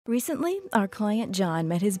Recently, our client John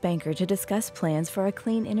met his banker to discuss plans for a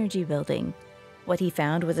clean energy building. What he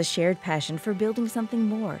found was a shared passion for building something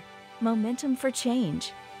more, momentum for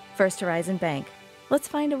change. First Horizon Bank. Let's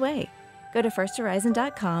find a way. Go to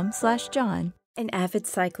firsthorizon.com/John. An avid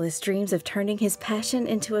cyclist dreams of turning his passion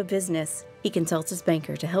into a business. He consults his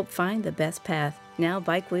banker to help find the best path. Now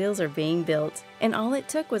bike wheels are being built, and all it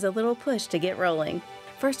took was a little push to get rolling.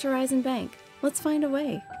 First Horizon Bank. Let's find a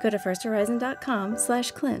way. Go to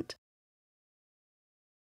firsthorizon.com/Clint.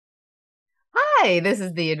 Hi, this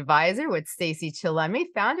is The Advisor with Stacey Chillemi,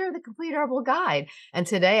 founder of the Complete Herbal Guide. And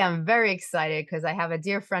today I'm very excited because I have a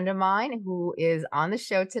dear friend of mine who is on the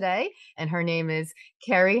show today, and her name is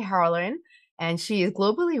Carrie Harlan. And she is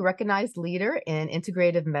globally recognized leader in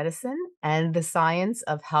integrative medicine and the science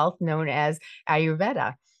of health known as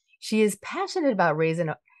Ayurveda. She is passionate about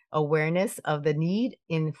raising awareness of the need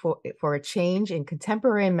for a change in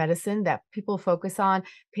contemporary medicine that people focus on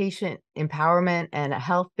patient empowerment and a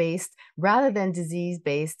health-based rather than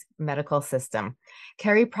disease-based medical system.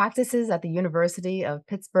 Carrie practices at the University of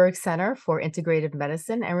Pittsburgh Center for Integrative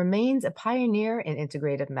Medicine and remains a pioneer in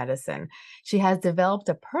integrative medicine. She has developed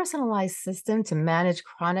a personalized system to manage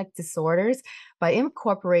chronic disorders by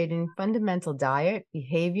incorporating fundamental diet,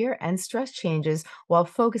 behavior, and stress changes while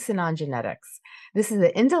focusing on genetics. This is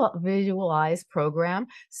an individualized program,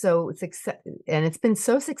 and it's been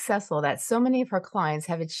so successful that so many of her clients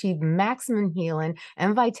have achieved maximum healing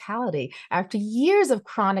and vitality after years of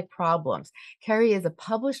chronic problems. Carrie is a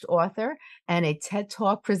published author and a TED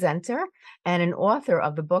Talk presenter and an author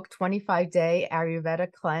of the book 25-Day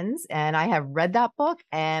Ayurveda Cleanse. And I have read that book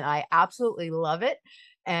and I absolutely love it.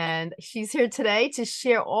 And she's here today to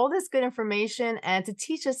share all this good information and to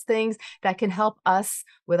teach us things that can help us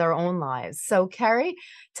with our own lives. So Carrie,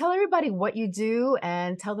 tell everybody what you do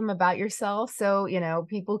and tell them about yourself so,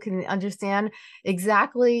 people can understand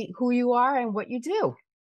exactly who you are and what you do.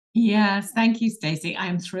 Yes, thank you, Stacey.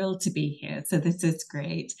 I'm thrilled to be here. So this is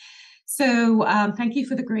great. So thank you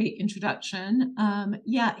for the great introduction.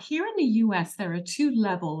 Here in the US, there are two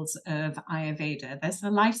levels of Ayurveda. There's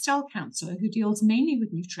the lifestyle counselor who deals mainly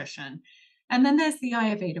with nutrition. And then there's the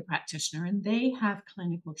Ayurveda practitioner, and they have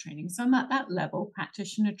clinical training. So I'm at that level,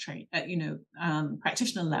 practitioner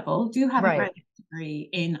level, do have a graduate degree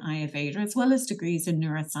in Ayurveda, as well as degrees in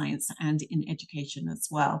neuroscience and in education as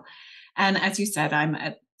well. And as you said, I'm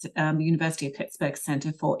at the University of Pittsburgh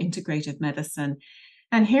Center for Integrative Medicine.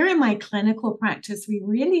 And here in my clinical practice, we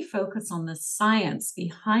really focus on the science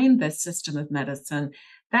behind this system of medicine.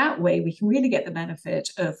 That way, we can really get the benefit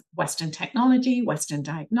of Western technology, Western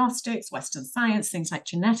diagnostics, Western science, things like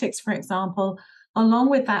genetics, for example, along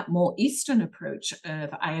with that more Eastern approach of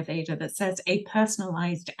Ayurveda that says a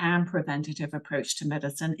personalized and preventative approach to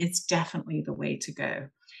medicine is definitely the way to go.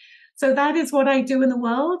 So that is what I do in the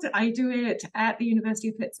world. I do it at the University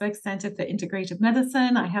of Pittsburgh Center for Integrative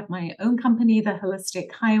Medicine. I have my own company, The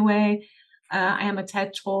Holistic Highway. I am a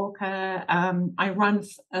TED talker. I run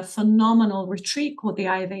a phenomenal retreat called the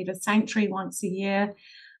Ayurveda Sanctuary once a year.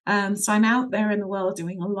 So I'm out there in the world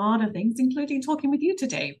doing a lot of things, including talking with you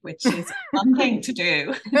today, which is a fun thing to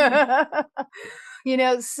do.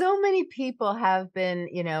 So many people have been,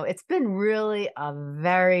 it's been really a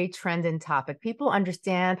very trending topic. People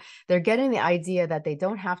understand, they're getting the idea that they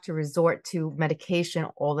don't have to resort to medication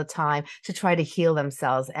all the time to try to heal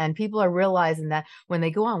themselves. And people are realizing that when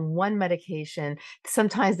they go on one medication,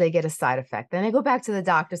 sometimes they get a side effect. Then they go back to the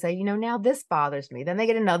doctor, say, now this bothers me. Then they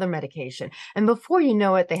get another medication. And before you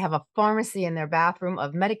know it, they have a pharmacy in their bathroom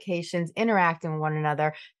of medications interacting with one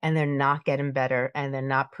another, and they're not getting better and they're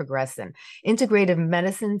not progressing. Integrative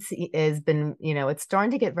medicine has been, it's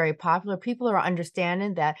starting to get very popular. People are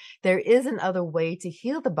understanding that there is another way to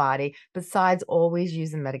heal the body besides always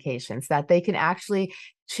using medications, that they can actually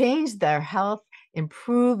change their health,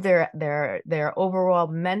 improve their overall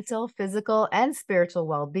mental, physical, and spiritual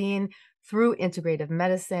well-being through integrative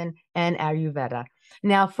medicine and Ayurveda.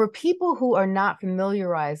 Now, for people who are not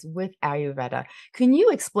familiarized with Ayurveda, can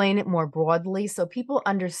you explain it more broadly so people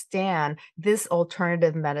understand this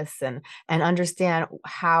alternative medicine and understand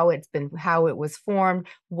how it was formed,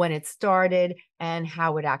 when it started, and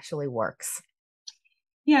how it actually works?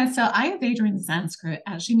 Yeah, so Ayurveda in Sanskrit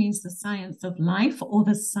actually means the science of life or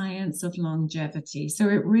the science of longevity. So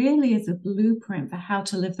it really is a blueprint for how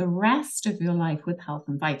to live the rest of your life with health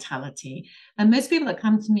and vitality. And most people that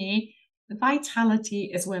come to me, the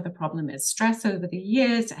vitality is where the problem is. Stress over the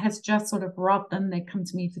years has just sort of robbed them. They come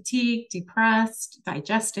to me fatigued, depressed,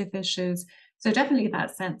 digestive issues. So definitely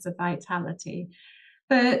that sense of vitality.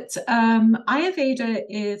 But Ayurveda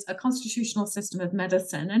is a constitutional system of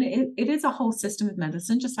medicine, and it is a whole system of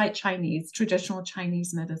medicine, just like traditional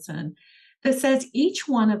Chinese medicine, that says each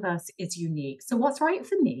one of us is unique. So what's right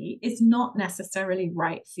for me is not necessarily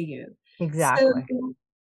right for you. Exactly.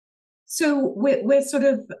 So we're sort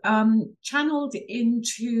of channeled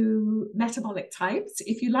into metabolic types,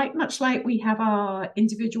 if you like, much like we have our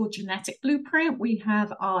individual genetic blueprint, we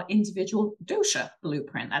have our individual dosha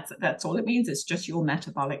blueprint. That's all it means. It's just your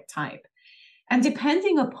metabolic type. And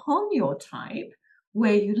depending upon your type,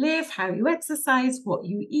 where you live, how you exercise, what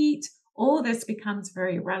you eat, all this becomes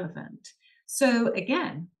very relevant. So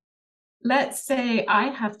again, let's say I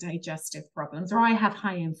have digestive problems or I have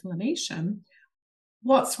high inflammation.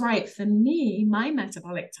 What's right for me, my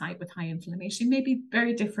metabolic type with high inflammation, may be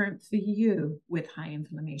very different for you with high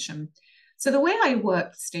inflammation. So the way I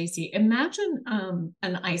work, Stacey, imagine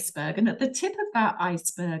an iceberg, and at the tip of that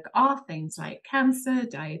iceberg are things like cancer,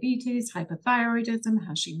 diabetes, hypothyroidism,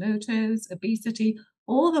 Hashimoto's, obesity,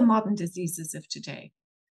 all the modern diseases of today.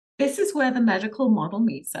 This is where the medical model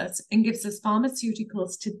meets us and gives us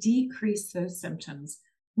pharmaceuticals to decrease those symptoms.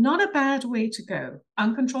 Not a bad way to go.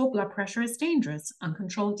 Uncontrolled blood pressure is dangerous.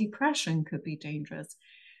 Uncontrolled depression could be dangerous.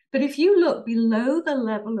 But if you look below the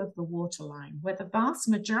level of the waterline, where the vast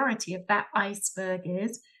majority of that iceberg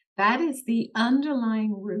is, that is the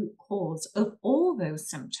underlying root cause of all those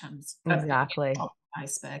symptoms. Exactly. Of the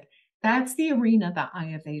iceberg. That's the arena that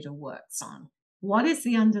Ayurveda works on. What is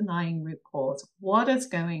the underlying root cause? What has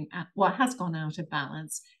gone out of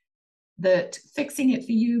balance? That fixing it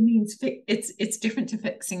for you means it's different to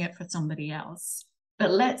fixing it for somebody else.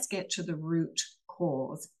 But let's get to the root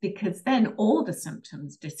cause, because then all the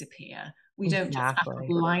symptoms disappear. We don't just have to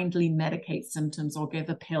blindly medicate symptoms or give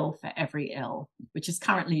a pill for every ill, which is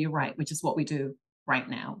currently, you're right, which is what we do right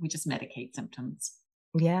now. We just medicate symptoms.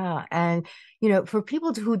 Yeah. And, for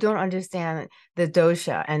people who don't understand the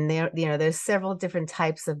dosha, and there's several different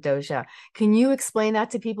types of dosha. Can you explain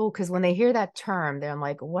that to people? Because when they hear that term, they're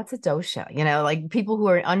like, what's a dosha? Like people who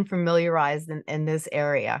are unfamiliarized in this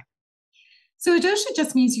area. So a dosha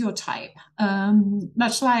just means your type.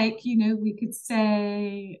 Much like, we could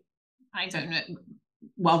say, I don't know.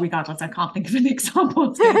 Well, regardless, I can't think of an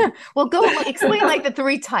example. Well, go explain like the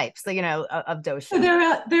three types, of dosha. So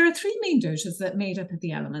there are three main doshas that are made up of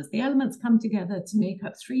the elements. The elements come together to make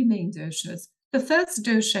up three main doshas. The first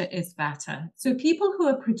dosha is vata. So people who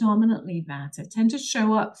are predominantly vata tend to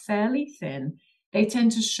show up fairly thin. They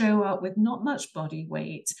tend to show up with not much body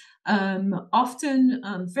weight, often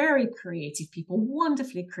very creative people,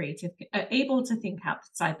 wonderfully creative, able to think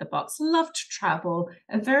outside the box, love to travel,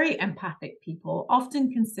 are very empathic people,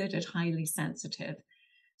 often considered highly sensitive.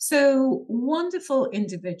 So wonderful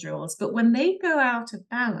individuals, but when they go out of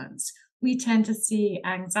balance, we tend to see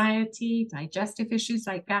anxiety, digestive issues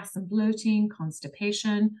like gas and bloating,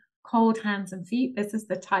 constipation, cold hands and feet. This is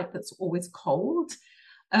the type that's always cold.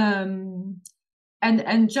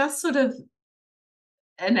 And just sort of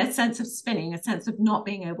a sense of spinning, a sense of not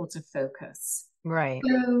being able to focus. Right.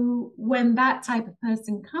 So when that type of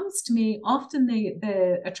person comes to me, often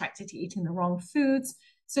they're attracted to eating the wrong foods.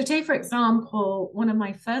 So take, for example, one of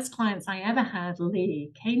my first clients I ever had,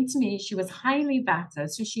 Lee, came to me. She was highly vata.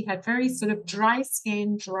 So she had very sort of dry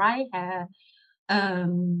skin, dry hair,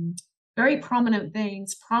 very prominent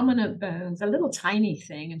veins, prominent bones, a little tiny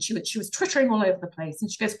thing. And she was twittering all over the place.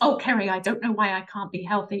 And she goes, "Oh, Kerry, I don't know why I can't be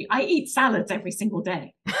healthy. I eat salads every single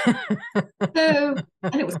day." And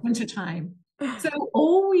it was wintertime. So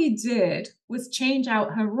all we did was change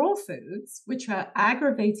out her raw foods, which were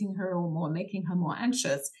aggravating her all more, making her more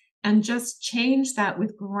anxious, and just change that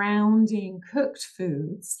with grounding cooked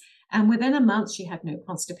foods. And within a month, she had no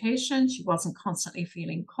constipation. She wasn't constantly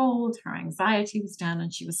feeling cold. Her anxiety was down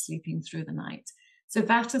and she was sleeping through the night. So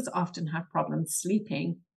Vatas often have problems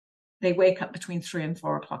sleeping. They wake up between 3 and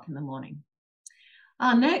 4 o'clock in the morning.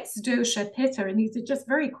 Our next dosha, Pitta, and these are just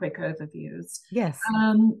very quick overviews. Yes.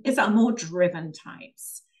 Is our more driven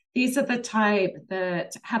types. These are the type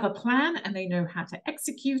that have a plan and they know how to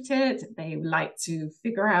execute it. They like to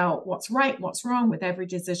figure out what's right, what's wrong with every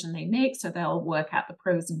decision they make. So they'll work out the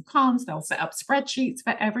pros and cons. They'll set up spreadsheets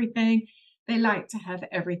for everything. They like to have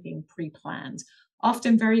everything pre-planned,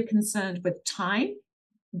 often very concerned with time.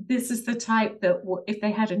 This is the type that if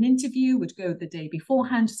they had an interview would go the day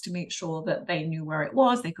beforehand just to make sure that they knew where it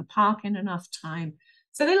was. They could park in enough time.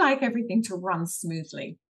 So they like everything to run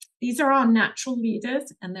smoothly. These are our natural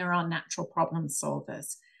leaders and they're our natural problem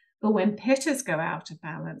solvers. But when Pittas go out of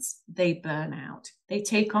balance, they burn out. They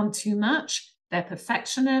take on too much. They're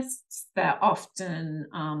perfectionists. They're often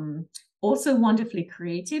also wonderfully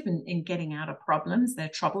creative in getting out of problems. They're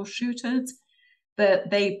troubleshooters.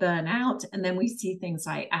 but they burn out. And then we see things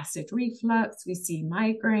like acid reflux, we see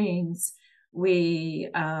migraines, we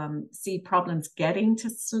see problems getting to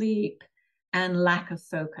sleep and lack of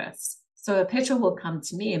focus. So a pitta will come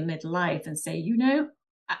to me in midlife and say,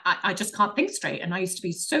 I just can't think straight. And I used to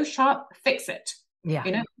be so sharp, fix it.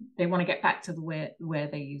 Yeah. They want to get back to where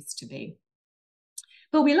they used to be.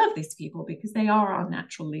 But we love these people because they are our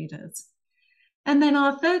natural leaders. And then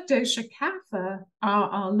our third dosha, kapha, are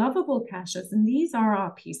our lovable kashas. And these are our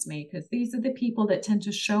peacemakers. These are the people that tend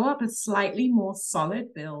to show up as slightly more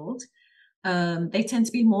solid build. They tend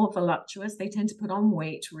to be more voluptuous. They tend to put on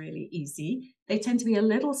weight really easy. They tend to be a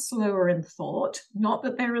little slower in thought. Not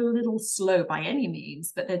that they're a little slow by any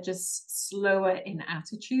means, but they're just slower in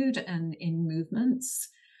attitude and in movements.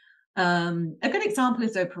 A good example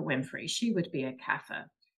is Oprah Winfrey. She would be a kapha.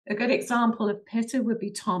 A good example of pitta would be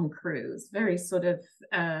Tom Cruise. Very sort of,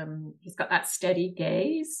 he's got that steady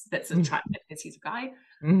gaze that's attractive because he's a guy,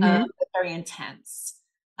 but very intense.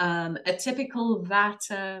 A typical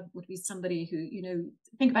vata would be somebody who,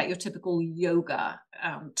 think about your typical yoga,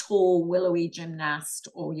 tall, willowy gymnast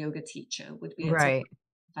or yoga teacher would be a typical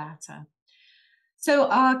vata. So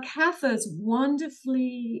our kaphas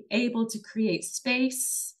wonderfully able to create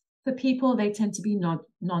space for people. They tend to be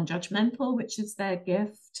non-judgmental, which is their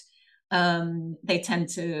gift. They tend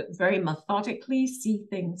to very methodically see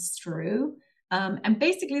things through. And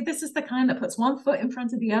basically, this is the kind that puts one foot in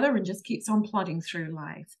front of the other and just keeps on plodding through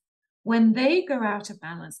life. When they go out of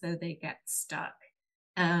balance, though, they get stuck.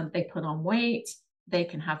 They put on weight. They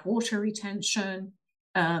can have water retention.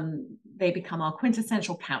 They become our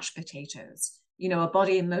quintessential couch potatoes. A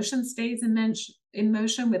body in motion stays in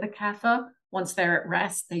motion with a kapha. Once they're at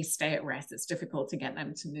rest, they stay at rest. It's difficult to get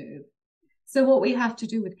them to move. So what we have to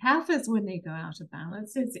do with kaphas when they go out of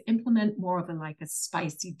balance is implement more of a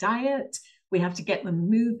spicy diet. We have to get them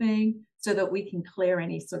moving so that we can clear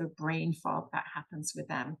any sort of brain fog that happens with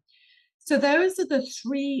them. So those are the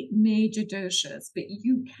three major doshas, but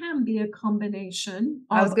you can be a combination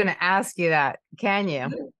of... I was going to ask you that. Can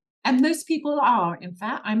you? And most people are. In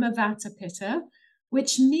fact, I'm a vata pitta,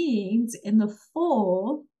 which means in the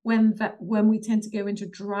fall, when we tend to go into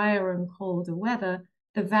drier and colder weather,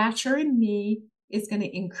 the vata in me is going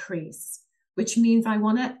to increase, which means I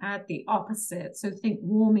want to add the opposite. So think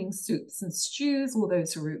warming soups and stews, all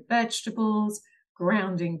those root vegetables,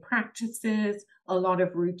 grounding practices, a lot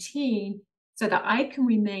of routine, so that I can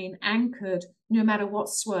remain anchored no matter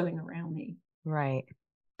what's swirling around me. Right.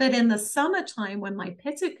 But in the summertime, when my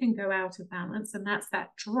pitta can go out of balance, and that's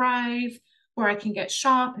that drive where I can get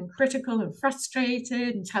sharp and critical and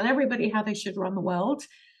frustrated and tell everybody how they should run the world,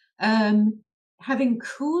 having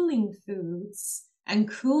cooling foods and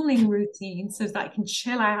cooling routines so that I can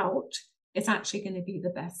chill out is actually going to be the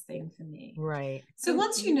best thing for me. Right. So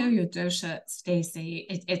once you know your dosha, Stacey,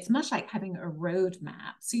 it's much like having a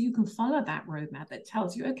roadmap. So you can follow that roadmap that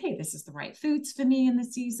tells you, okay, this is the right foods for me in the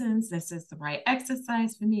seasons. This is the right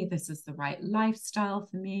exercise for me. This is the right lifestyle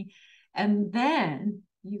for me. And then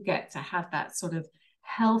you get to have that sort of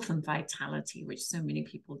health and vitality, which so many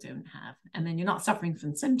people don't have. And then you're not suffering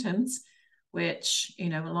from symptoms, which, a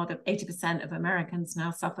lot of 80% of Americans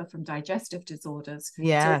now suffer from digestive disorders.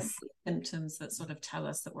 Yes. So symptoms that sort of tell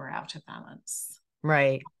us that we're out of balance.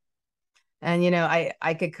 Right. And,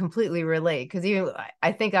 I could completely relate because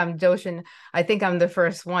I think I'm dosha. I think I'm the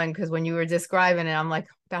first one because when you were describing it, I'm like,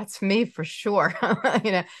 that's me for sure.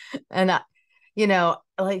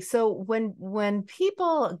 And so when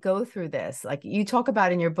people go through this, like you talk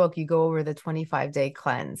about in your book, you go over the 25-day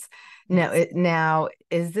cleanse. Now,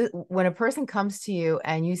 is this when a person comes to you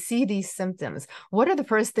and you see these symptoms, what are the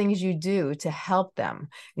first things you do to help them?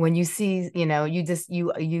 When you see,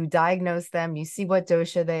 you diagnose them, you see what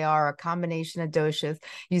dosha they are, a combination of doshas,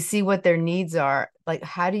 you see what their needs are. Like,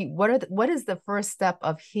 what is the first step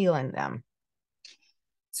of healing them?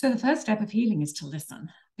 So the first step of healing is to listen.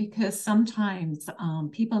 Because sometimes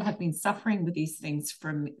people have been suffering with these things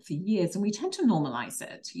for years, and we tend to normalize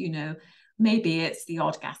it. Maybe it's the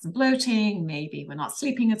odd gas and bloating. Maybe we're not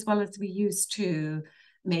sleeping as well as we used to.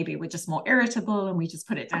 Maybe we're just more irritable and we just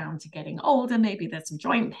put it down to getting older. Maybe there's some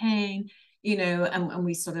joint pain, and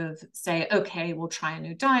we sort of say, okay, we'll try a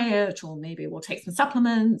new diet, or maybe we'll take some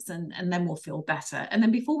supplements and then we'll feel better. And then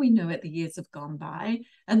before we know it, the years have gone by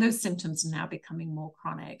and those symptoms are now becoming more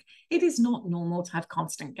chronic. It is not normal to have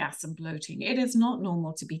constant gas and bloating. It is not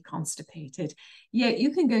normal to be constipated. Yet you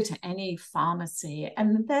can go to any pharmacy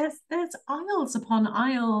and there's aisles upon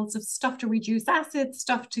aisles of stuff to reduce acid,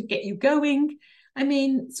 stuff to get you going.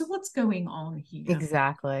 So what's going on here?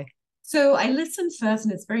 Exactly. So I listen first,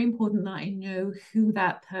 and it's very important that I know who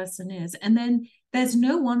that person is. And then there's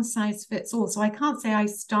no one size fits all. So I can't say I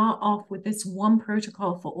start off with this one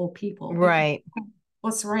protocol for all people. Right.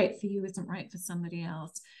 What's right for you isn't right for somebody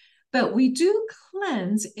else. But we do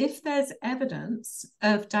cleanse if there's evidence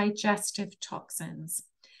of digestive toxins.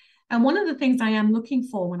 And one of the things I am looking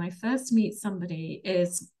for when I first meet somebody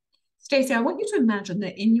is, Stacey, I want you to imagine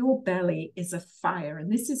that in your belly is a fire,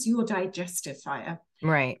 and this is your digestive fire.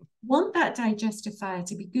 Right. You want that digestive fire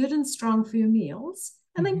to be good and strong for your meals,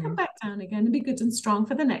 and then come back down again and be good and strong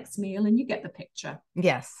for the next meal, and you get the picture.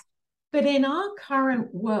 Yes. But in our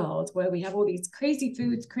current world, where we have all these crazy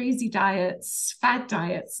foods, crazy diets, fad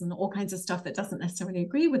diets, and all kinds of stuff that doesn't necessarily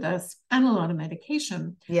agree with us, and a lot of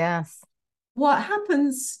medication. Yes. What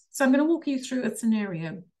happens? So I'm going to walk you through a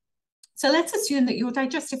scenario. So let's assume that your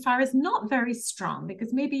digestive fire is not very strong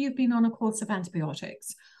because maybe you've been on a course of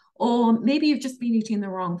antibiotics, or maybe you've just been eating the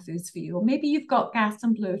wrong foods for you, or maybe you've got gas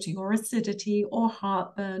and bloating, or acidity, or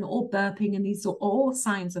heartburn, or burping, and these are all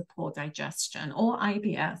signs of poor digestion, or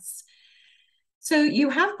IBS. So you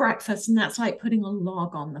have breakfast, and that's like putting a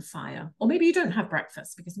log on the fire. Or maybe you don't have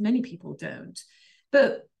breakfast, because many people don't.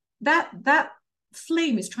 But that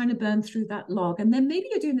flame is trying to burn through that log. And then maybe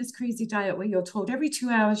you're doing this crazy diet where you're told every 2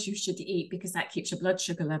 hours you should eat because that keeps your blood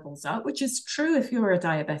sugar levels up, which is true if you're a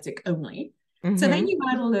diabetic only. So then you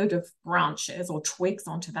add a load of branches or twigs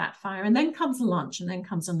onto that fire, and then comes lunch, and then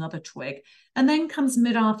comes another twig, and then comes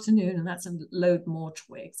mid-afternoon, and that's a load more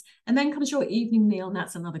twigs, and then comes your evening meal, and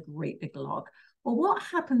that's another great big log. Well, what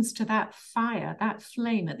happens to that fire, that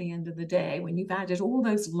flame at the end of the day when you've added all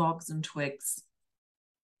those logs and twigs?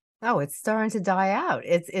 Oh, it's starting to die out.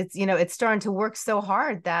 It's starting to work so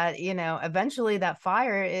hard that, eventually that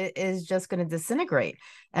fire is just going to disintegrate,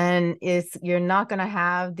 and you're not going to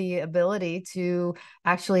have the ability to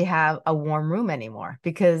actually have a warm room anymore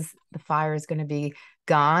because the fire is going to be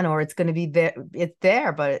gone, or it's going to be it's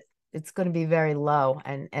there, but it's going to be very low,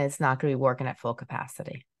 and it's not going to be working at full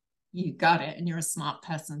capacity. You got it. And you're a smart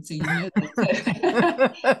person, so you know this.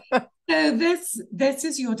 So this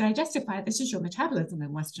is your digestive fire. This is your metabolism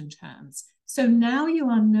in Western terms. So now you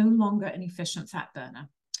are no longer an efficient fat burner.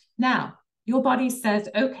 Now, your body says,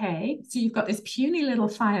 okay, so you've got this puny little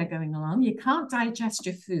fire going along. You can't digest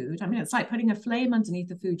your food. I mean, it's like putting a flame underneath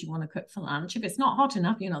the food you want to cook for lunch. If it's not hot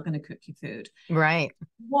enough, you're not going to cook your food. Right.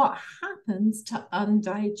 What happens to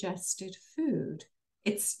undigested food?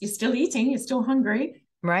 You're still eating, you're still hungry.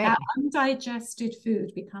 Right. That undigested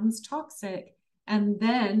food becomes toxic. And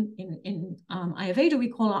then in Ayurveda, we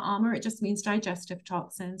call it ama. It just means digestive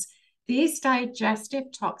toxins. These digestive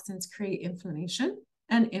toxins create inflammation,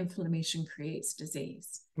 and inflammation creates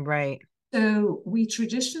disease. Right. So we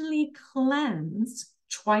traditionally cleanse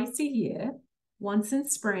twice a year, once in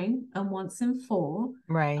spring and once in fall.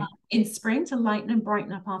 Right. In spring to lighten and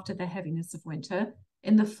brighten up after the heaviness of winter.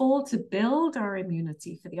 In the fall to build our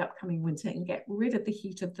immunity for the upcoming winter and get rid of the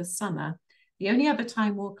heat of the summer. The only other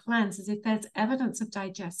time we'll cleanse is if there's evidence of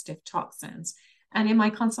digestive toxins. And in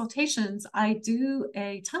my consultations, I do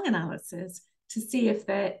a tongue analysis to see if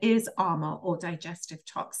there is ama or digestive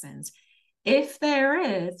toxins. If there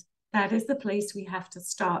is, that is the place we have to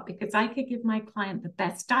start, because I could give my client the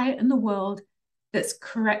best diet in the world that's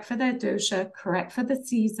correct for their dosha, correct for the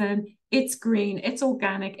season. It's green, it's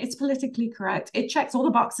organic, it's politically correct. It checks all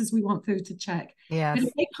the boxes we want food to check. Yes. But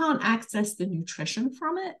if they can't access the nutrition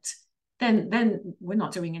from it, then we're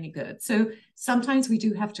not doing any good. So sometimes we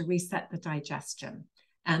do have to reset the digestion.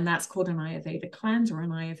 And that's called an Ayurveda cleanse or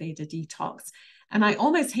an Ayurveda detox. And I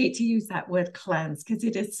almost hate to use that word cleanse because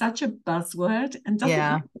it is such a buzzword and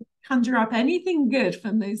doesn't conjure up anything good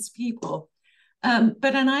for most people.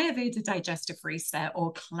 But an Ayurveda digestive reset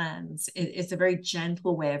or cleanse is a very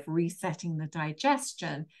gentle way of resetting the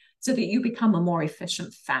digestion so that you become a more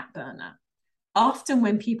efficient fat burner. Often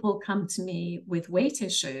when people come to me with weight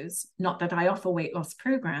issues, not that I offer weight loss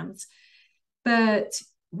programs, but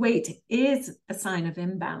weight is a sign of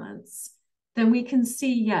imbalance, then we can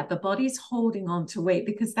see, the body's holding on to weight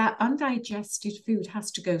because that undigested food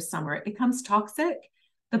has to go somewhere. It becomes toxic.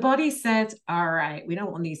 The body said, all right, we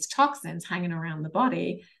don't want these toxins hanging around the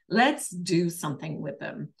body. Let's do something with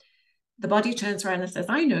them. The body turns around and says,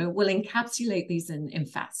 I know, we'll encapsulate these in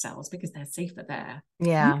fat cells because they're safer there.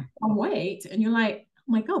 Yeah. You put on weight and you're like, oh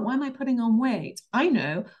my God, why am I putting on weight? I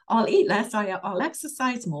know, I'll eat less, I'll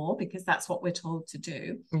exercise more because that's what we're told to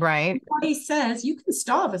do. Right. The body says you can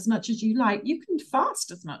starve as much as you like, you can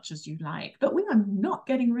fast as much as you like, but we are not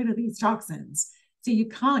getting rid of these toxins. So you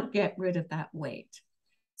can't get rid of that weight.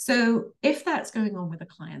 So if that's going on with a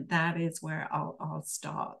client, that is where I'll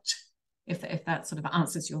start, if that sort of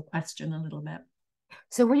answers your question a little bit.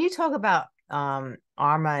 So when you talk about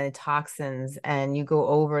Arma and toxins, and you go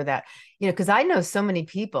over that, because I know so many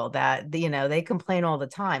people that, they complain all the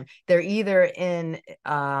time. They're either in,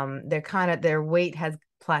 their weight has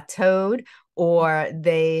plateaued, or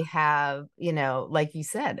they have, like you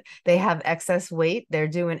said, they have excess weight. They're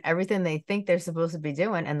doing everything they think they're supposed to be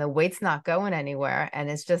doing, and the weight's not going anywhere,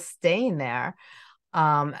 and it's just staying there.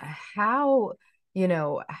 How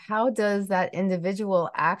how does that individual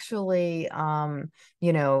actually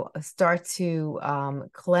start to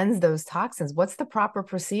cleanse those toxins? What's the proper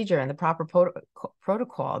procedure and the proper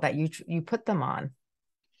protocol that you put them on?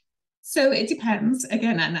 So it depends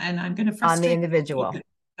again, and I'm going to frustrate on the individual. It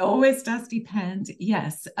always does depend.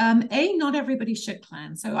 Yes. Not everybody should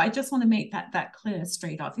cleanse. So I just want to make that clear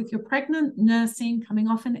straight off. If you're pregnant, nursing, coming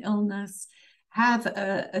off an illness, have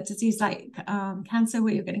a disease like cancer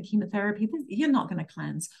where you're getting chemotherapy, you're not going to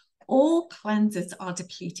cleanse. All cleanses are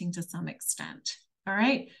depleting to some extent. All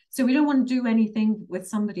right. So we don't want to do anything with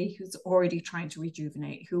somebody who's already trying to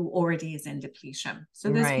rejuvenate, who already is in depletion. So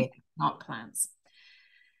this is not cleanse.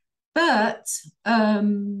 But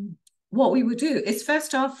what we would do is,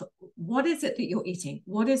 first off, what is it that you're eating?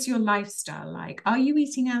 What is your lifestyle like? Are you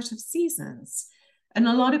eating out of seasons? And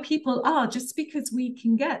a lot of people are, just because we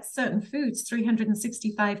can get certain foods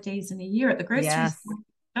 365 days in a year at the grocery store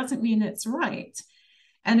doesn't mean it's right.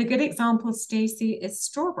 And a good example, Stacey, is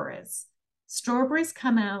strawberries. Strawberries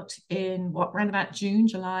come out in around about June,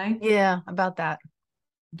 July? Yeah, about that.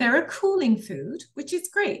 They're a cooling food, which is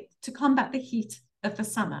great to combat the heat of the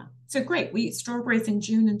summer. So great, we eat strawberries in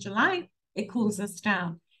June and July, it cools us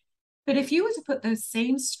down. But if you were to put those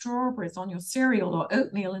same strawberries on your cereal or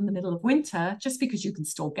oatmeal in the middle of winter, just because you can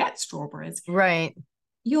still get strawberries,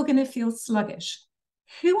 you're going to feel sluggish.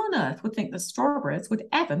 Who on earth would think the strawberries would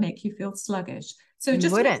ever make you feel sluggish? So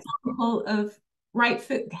just an example of right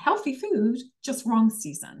food, healthy food, just wrong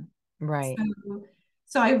season. Right.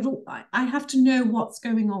 So I have to know what's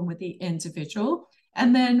going on with the individual.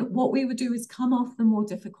 And then what we would do is come off the more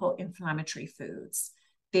difficult inflammatory foods,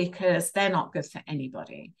 because they're not good for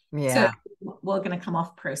anybody. Yeah. So we're going to come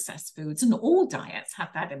off processed foods, and all diets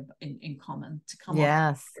have that in common, to come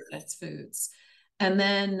off processed foods. And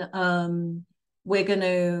then we're going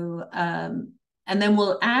to, and then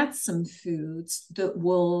we'll add some foods that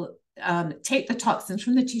will take the toxins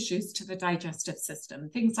from the tissues to the digestive system.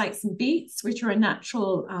 Things like some beets, which are a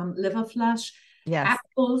natural liver flush.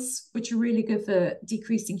 Apples, which are really good for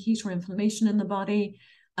decreasing heat or inflammation in the body.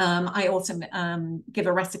 I also give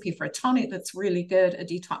a recipe for a tonic that's really good, a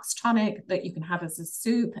detox tonic that you can have as a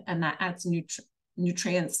soup, and that adds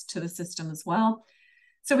nutrients to the system as well.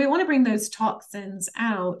 So we want to bring those toxins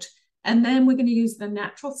out, and then we're going to use the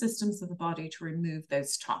natural systems of the body to remove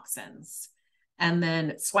those toxins. And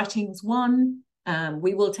then sweating's one.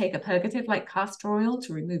 We will take a purgative like castor oil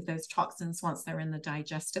to remove those toxins once they're in the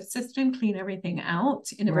digestive system, clean everything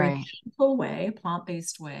out in a very gentle way,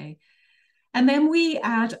 plant-based way. And then we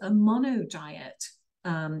add a mono diet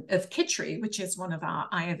of khichdi, which is one of our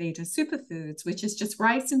Ayurveda superfoods, which is just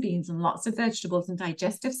rice and beans and lots of vegetables and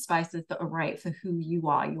digestive spices that are right for who you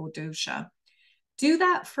are, your dosha. Do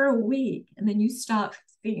that for a week, and then you start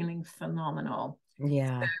feeling phenomenal.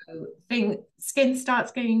 Yeah. So skin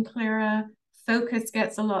starts getting clearer, focus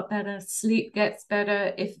gets a lot better, sleep gets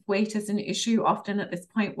better. If weight is an issue, often at this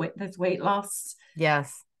point, there's weight loss.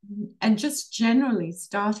 Yes. And just generally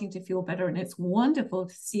starting to feel better. And it's wonderful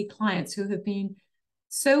to see clients who have been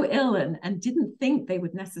so ill and didn't think they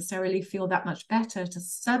would necessarily feel that much better to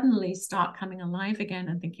suddenly start coming alive again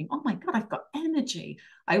and thinking, oh my God, I've got energy.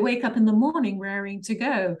 I wake up in the morning raring to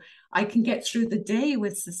go. I can get through the day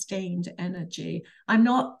with sustained energy. I'm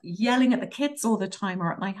not yelling at the kids all the time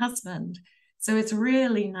or at my husband. So it's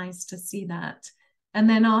really nice to see that. And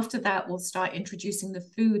then after that, we'll start introducing the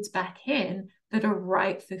foods back in that are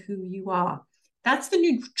right for who you are. That's the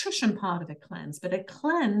nutrition part of a cleanse, but a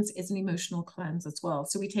cleanse is an emotional cleanse as well.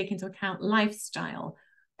 So we take into account lifestyle.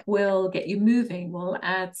 We'll get you moving. We'll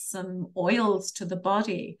add some oils to the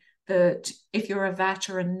body that, if you're a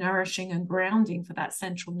vata, are nourishing and grounding for that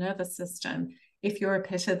central nervous system. If you're a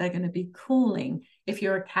pitta, they're going to be cooling. If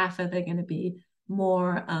you're a kapha, they're going to be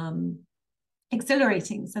more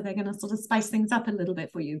exhilarating. So they're going to sort of spice things up a little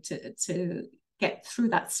bit for you to get through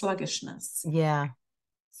that sluggishness. Yeah.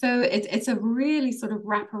 So it's a really sort of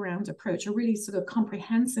wraparound approach, a really sort of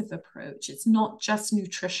comprehensive approach. It's not just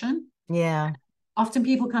nutrition. Yeah. Often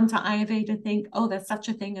people come to Ayurveda think, oh, there's such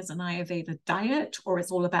a thing as an Ayurveda diet, or it's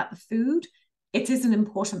all about the food. It is an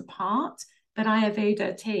important part, but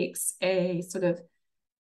Ayurveda takes a sort of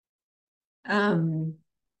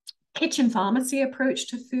kitchen pharmacy approach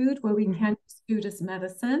to food, where we can use food is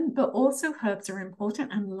medicine, but also herbs are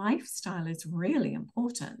important and lifestyle is really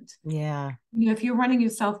important. Yeah. You know, if you're running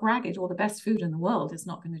yourself ragged, all the best food in the world is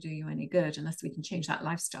not going to do you any good unless we can change that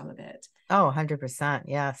lifestyle a bit. Oh, 100%.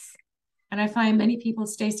 Yes. And I find many people,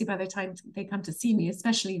 Stacey, by the time they come to see me,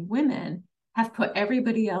 especially women, have put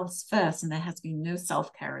everybody else first and there has been no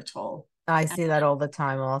self-care at all. I And see that all the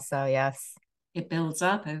time also. Yes. it builds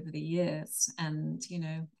up over the years. And, you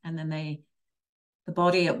know, and then the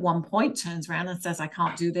body at one point turns around and says, I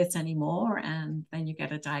can't do this anymore. And then you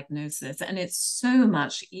get a diagnosis. And it's so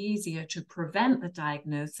much easier to prevent the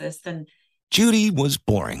diagnosis than. Judy was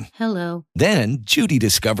boring. Hello. Then Judy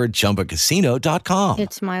discovered ChumbaCasino.com.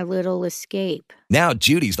 It's my little escape. Now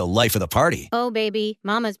Judy's the life of the party. Oh, baby,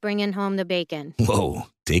 mama's bringing home the bacon. Whoa,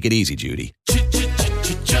 take it easy, Judy.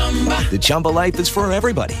 The Chumba life is for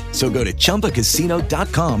everybody. So go to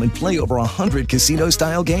ChumbaCasino.com and play over 100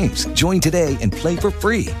 casino-style games. Join today and play for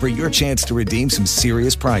free for your chance to redeem some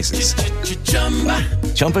serious prizes.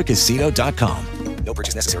 ChumbaCasino.com. No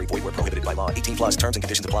purchase necessary. Void where prohibited by law. 18+ terms and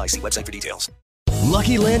conditions apply. See website for details.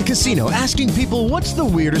 Lucky Land Casino, asking people, what's the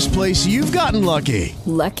weirdest place you've gotten lucky?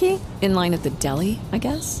 Lucky? In line at the deli, I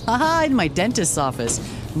guess? Aha, in my dentist's office.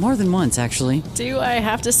 More than once, actually. Do I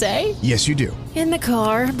have to say? Yes, you do. In the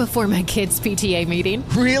car before my kids' PTA meeting.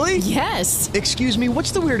 Really? Yes. Excuse me,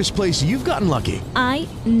 what's the weirdest place you've gotten lucky? I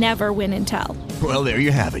never win and tell. Well, there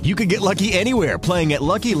you have it. You can get lucky anywhere, playing at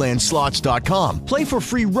LuckyLandSlots.com. Play for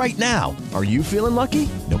free right now. Are you feeling lucky?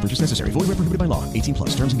 No purchase necessary. Void where prohibited by law.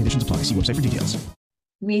 18+. Terms and conditions apply. See website for details.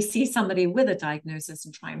 Me see somebody with a diagnosis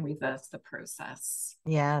and try and reverse the process.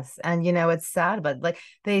 Yes. And, you know, it's sad, but like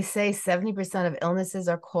they say 70% of illnesses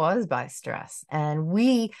are caused by stress. And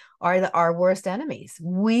we are our worst enemies.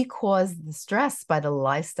 We cause the stress by the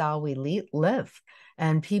lifestyle we live.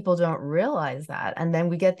 And people don't realize that. And then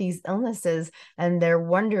we get these illnesses and they're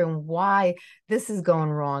wondering why this is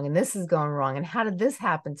going wrong and this is going wrong. And how did this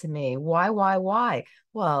happen to me? Why?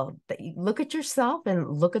 Well, look at yourself and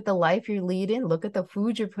look at the life you're leading. Look at the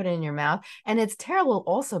food you're putting in your mouth. And it's terrible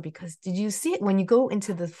also because did you see it when you go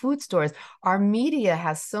into the food stores? Our media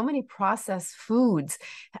has so many processed foods.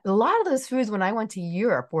 A lot of those foods, when I went to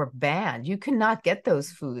Europe, were banned. You could not get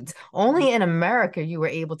those foods. Only in America, you were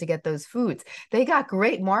able to get those foods. They got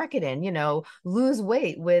great marketing, you know, lose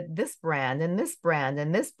weight with this brand and this brand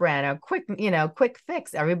and this brand, a quick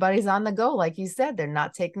fix. Everybody's on the go. Like you said, they're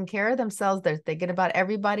not taking care of themselves. They're thinking about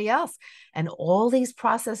everybody else. And all these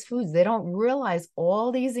processed foods, they don't realize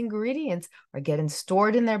all these ingredients are getting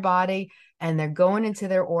stored in their body and they're going into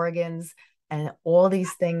their organs. And all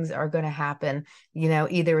these things are going to happen, you know,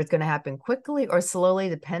 either it's going to happen quickly or slowly,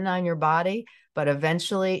 depending on your body, but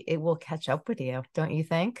eventually it will catch up with you. Don't you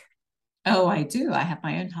think? Oh, I do. I have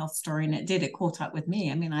my own health story and it caught up with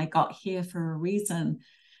me. I mean, I got here for a reason,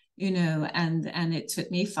 you know, and it took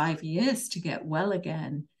me 5 years to get well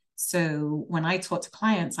again. So when I talk to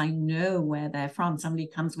clients, I know where they're from. Somebody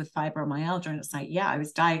comes with fibromyalgia and it's like, yeah, I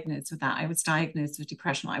was diagnosed with that. I was diagnosed with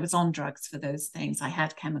depression. I was on drugs for those things. I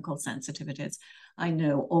had chemical sensitivities. I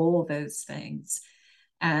know all those things.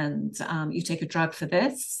 And you take a drug for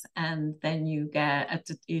this, and then you get,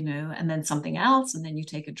 and then something else, and then you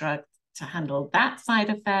take a drug to handle that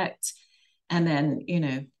side effect. And then,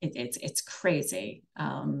 it's crazy.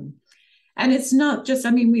 And it's not just, I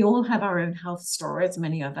mean, we all have our own health stories,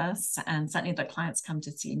 many of us, and certainly the clients come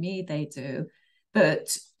to see me, they do.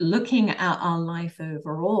 But looking at our life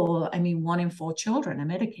overall, I mean, 1 in 4 children are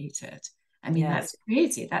medicated. I mean, yes. That's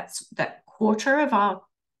crazy. That's that quarter of our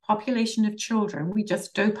population of children, we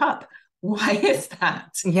just dope up. Why is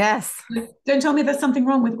that? Yes. Don't tell me there's something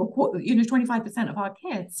wrong with, 25% of our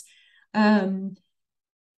kids.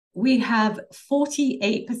 We have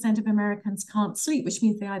 48% of Americans can't sleep, which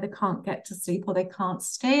means they either can't get to sleep or they can't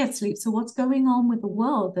stay asleep. So what's going on with the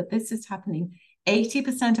world that this is happening?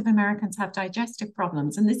 80% of Americans have digestive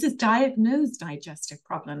problems, and this is diagnosed digestive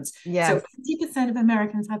problems. Yes. So 80% of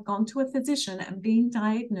Americans have gone to a physician and been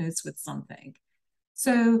diagnosed with something.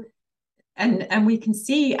 So, and we can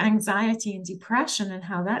see anxiety and depression and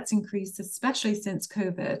how that's increased, especially since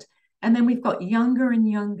COVID. And then we've got younger and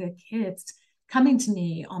younger kids coming to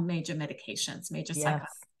me on major medications,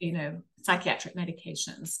 psychiatric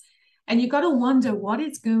medications. And you've got to wonder what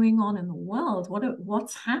is going on in the world,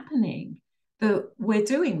 what's happening that we're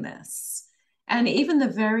doing this. And even the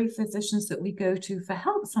very physicians that we go to for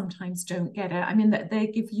help sometimes don't get it. I mean, that they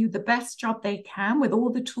give you the best job they can with all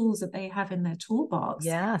the tools that they have in their toolbox.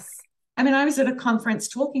 Yes. I mean, I was at a conference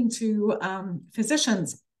talking to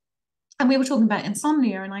physicians, and we were talking about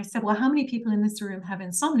insomnia. And I said, well, how many people in this room have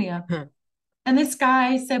insomnia? And this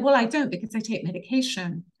guy said, well, I don't because I take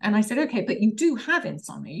medication. And I said, okay, but you do have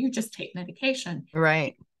insomnia. You just take medication.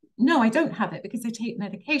 Right. No, I don't have it because I take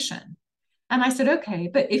medication. And I said, okay,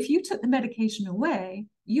 but if you took the medication away,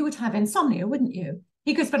 you would have insomnia, wouldn't you?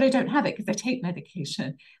 He goes, but I don't have it because I take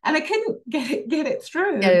medication. And I couldn't get it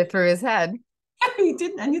through. Get it through his head. He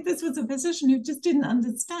didn't. And this was a physician who just didn't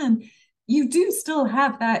understand. You do still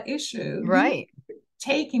have that issue. Right. You're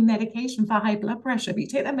taking medication for high blood pressure, but you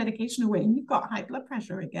take that medication away and you've got high blood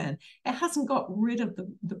pressure again. It hasn't got rid of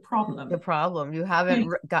the problem. The problem. You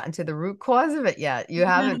haven't gotten to the root cause of it yet. You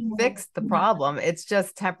haven't fixed the problem. It's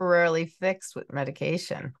just temporarily fixed with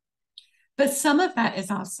medication. But some of that is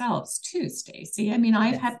ourselves too, Stacey. I mean,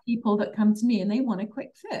 I've had people that come to me and they want a quick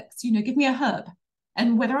fix. Give me a herb.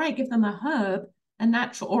 And whether I give them a herb, a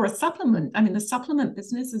natural, or a supplement, I mean, the supplement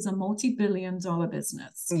business is a multi-billion-dollar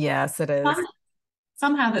business. Yes, it is.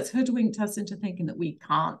 Somehow that's hoodwinked us into thinking that we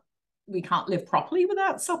can't live properly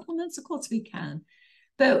without supplements. Of course we can.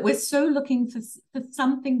 But we're so looking for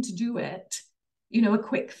something to do it, a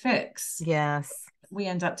quick fix. Yes. We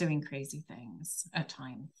end up doing crazy things at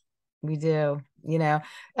times. We do.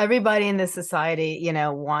 Everybody in this society,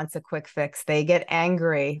 wants a quick fix. They get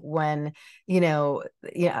angry when,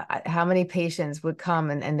 how many patients would come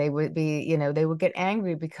and they would be, they would get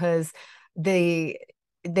angry because they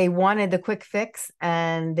wanted the quick fix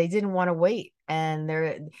and they didn't want to wait. And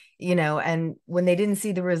and when they didn't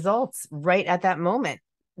see the results right at that moment,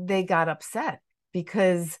 they got upset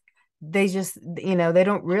because they just, they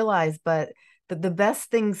don't realize, but the best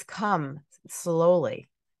things come slowly.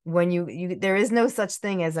 When you there is no such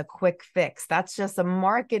thing as a quick fix. That's just a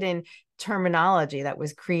marketing terminology that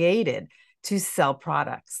was created to sell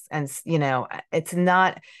products. And, it's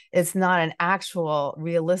not an actual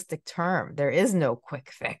realistic term. There is no quick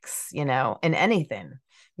fix, in anything,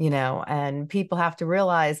 and people have to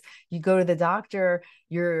realize you go to the doctor,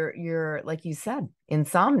 you're like you said,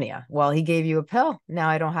 insomnia. Well, he gave you a pill. Now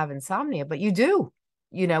I don't have insomnia, but you do.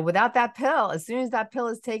 Without that pill, as soon as that pill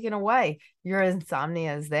is taken away, your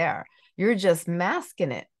insomnia is there. You're just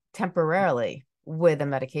masking it temporarily with a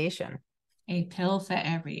medication. A pill for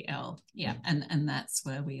every ill. Yeah. And that's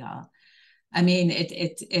where we are. I mean,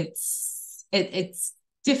 it's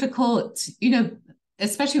difficult,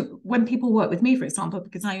 especially when people work with me, for example,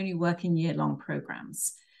 because I only work in year-long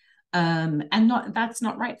programs. And that's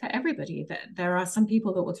not right for everybody. There are some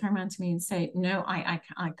people that will turn around to me and say, no, I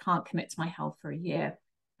can't commit to my health for a year.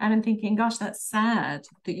 And I'm thinking, gosh, that's sad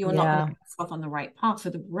that you're not going to put yourself on the right path for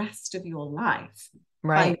the rest of your life.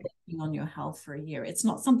 Right. By working on your health for a year. It's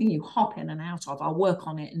not something you hop in and out of. I'll work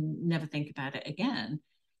on it and never think about it again.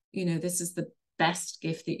 This is the best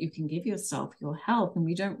gift that you can give yourself, your health. And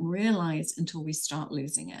we don't realize until we start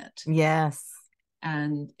losing it. Yes.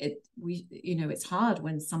 And it's hard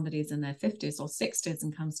when somebody's in their 50s or 60s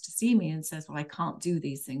and comes to see me and says, well, I can't do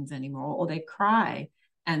these things anymore. Or they cry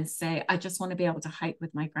and say, I just want to be able to hike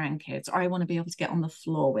with my grandkids, or I want to be able to get on the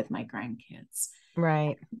floor with my grandkids.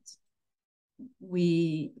 Right.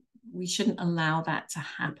 We shouldn't allow that to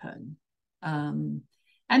happen. And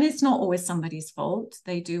it's not always somebody's fault.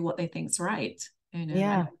 They do what they think's right.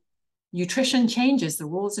 Yeah. Nutrition changes. The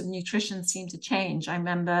rules of nutrition seem to change. I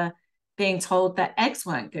remember being told that eggs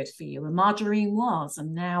weren't good for you and margarine was,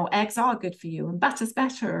 and now eggs are good for you and butter's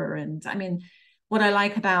better. And I mean, what I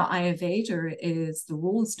like about Ayurveda is the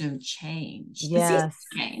rules don't change. Yes. The seasons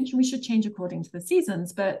change. We should change according to the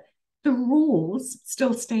seasons, but the rules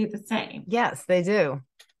still stay the same. Yes, they do.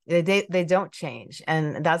 They don't change.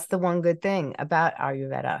 And that's the one good thing about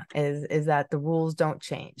Ayurveda is that the rules don't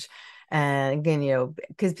change. And again,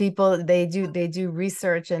 because people, they do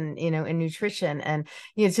research and, in nutrition, and,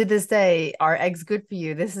 to this day, are eggs good for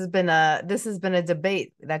you? This has been a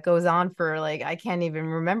debate that goes on for I can't even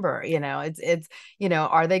remember, it's,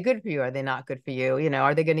 are they good for you? Are they not good for you?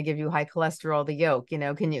 Are they going to give you high cholesterol, the yolk,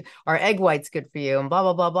 are egg whites good for you? And blah,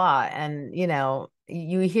 blah, blah, blah. And,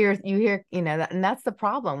 you hear, and that's the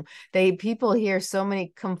problem. People hear so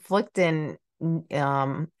many conflicting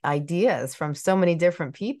ideas from so many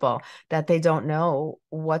different people that they don't know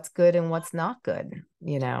what's good and what's not good.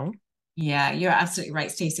 Yeah, you're absolutely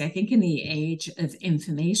right, Stacey. I think in the age of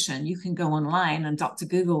information, you can go online and Dr.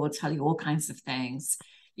 Google will tell you all kinds of things.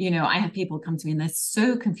 I have people come to me and they're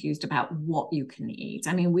so confused about what you can eat.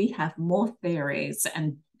 I mean, we have more theories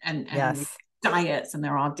and yes. diets than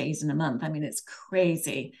there are days in a month. I mean, it's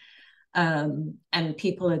crazy. And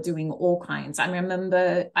people are doing all kinds. I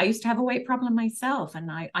remember I used to have a weight problem myself,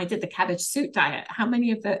 and I did the cabbage soup diet. How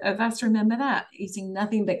many of us remember that? Eating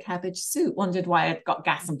nothing but cabbage soup, wondered why I'd got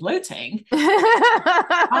gas and bloating.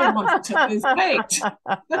 I wanted to lose weight.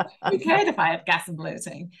 Who cared if I had gas and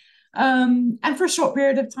bloating? And for a short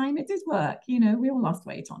period of time, it did work. We all lost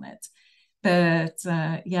weight on it. But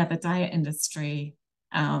yeah, the diet industry,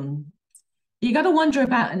 you got to wonder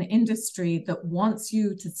about an industry that wants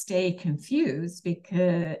you to stay confused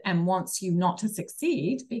and wants you not to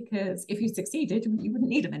succeed, because if you succeeded, you wouldn't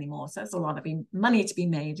need them anymore. So there's a lot of money to be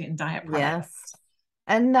made in diet products. Yes.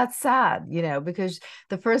 And that's sad, because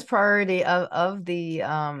the first priority of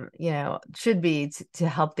the, should be to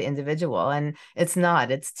help the individual. And it's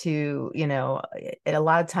not, it's to, a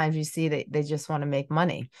lot of times you see that they just want to make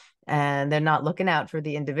money and they're not looking out for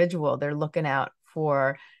the individual. They're looking out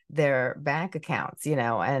for their bank accounts,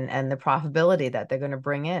 and the profitability that they're going to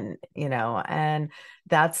bring in, and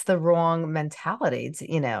that's the wrong mentality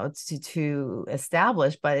to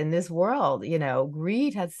establish. But in this world,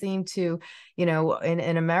 greed has seemed to,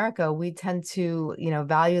 in America, we tend to,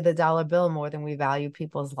 value the dollar bill more than we value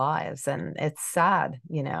people's lives. And it's sad,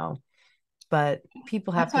 but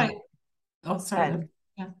people have to. Oh, sorry.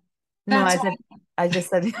 Yeah. No, I just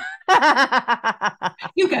said.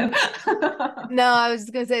 You go. No, I was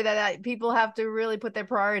just going to say that people have to really put their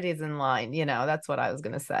priorities in line. That's what I was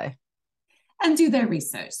going to say. And do their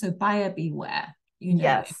research. So buyer beware.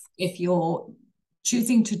 Yes. If you're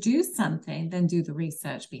choosing to do something, then do the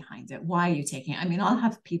research behind it. Why are you taking it? I mean, I'll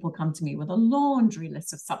have people come to me with a laundry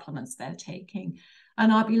list of supplements they're taking.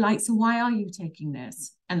 And I'll be like, so why are you taking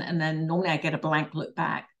this? And then normally I get a blank look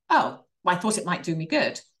back. Oh, well, I thought it might do me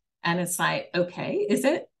good. And it's like, okay, is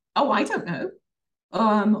it? Oh, I don't know.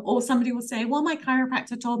 Or somebody will say, well, my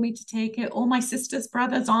chiropractor told me to take it, or my sister's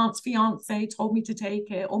brother's aunt's fiance told me to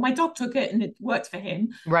take it, or my dog took it and it worked for him.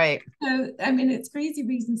 Right. So, I mean, it's crazy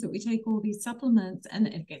reasons that we take all these supplements, and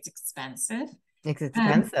it gets expensive. It's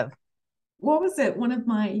expensive. What was it? One of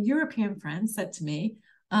my European friends said to me,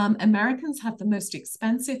 Americans have the most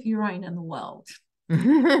expensive urine in the world.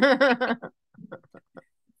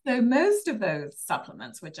 So most of those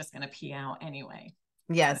supplements we're just going to pee out anyway.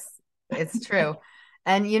 Yes, it's true.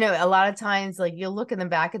 And, a lot of times, like, you'll look in the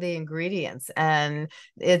back of the ingredients and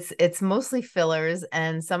it's mostly fillers,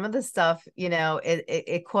 and some of the stuff,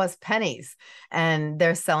 it costs pennies, and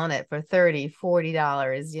they're selling it for $30, $40,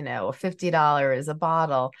 $50 a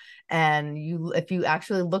bottle. And if you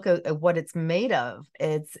actually look at what it's made of,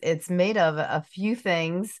 it's made of a few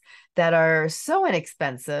things that are so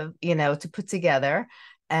inexpensive, to put together.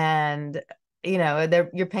 And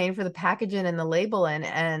you're paying for the packaging and the labeling,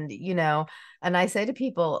 and and I say to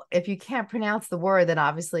people, if you can't pronounce the word, then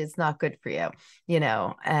obviously it's not good for you,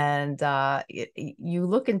 and you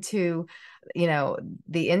look into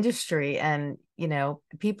the industry, and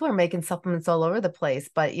people are making supplements all over the place.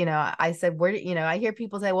 But I said, where I hear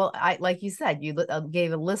people say, well, like you said, you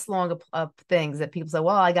gave a list long of things that people say,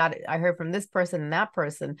 well, I heard from this person and that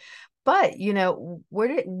person. But,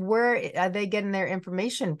 where are they getting their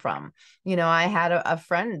information from? I had a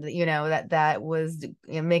friend, that was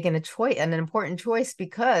making a choice, an important choice,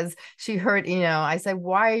 because she heard, I said,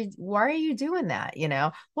 why are you doing that?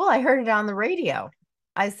 Well, I heard it on the radio.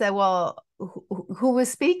 I said, well, who was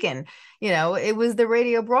speaking? It was the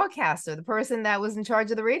radio broadcaster, the person that was in charge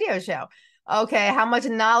of the radio show. Okay, how much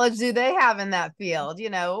knowledge do they have in that field,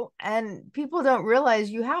 and people don't realize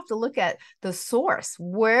you have to look at the source,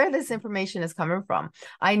 where this information is coming from.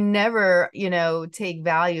 I never, take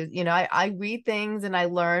value, I read things and I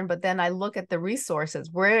learn, but then I look at the resources.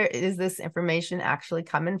 Where is this information actually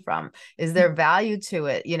coming from? Is there value to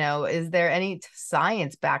it? Is there any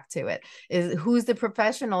science back to it? Who's the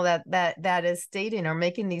professional that is stating or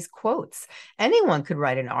making these quotes? Anyone could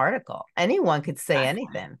write an article. Anyone could say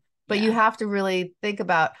anything. But you have to really think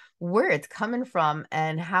about where it's coming from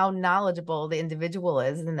and how knowledgeable the individual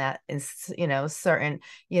is in that, certain,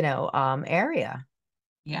 area.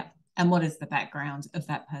 Yeah. And what is the background of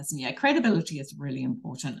that person? Yeah. Credibility is really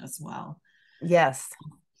important as well. Yes,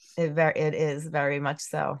 it is very much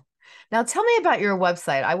so. Now, tell me about your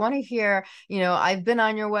website. I want to hear, I've been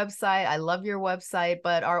on your website. I love your website,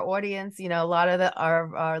 but our audience, a lot of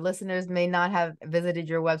our listeners may not have visited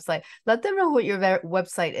your website. Let them know what your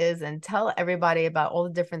website is, and tell everybody about all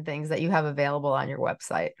the different things that you have available on your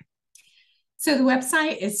website. So the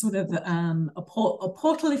website is sort of a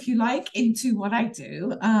portal, if you like, into what I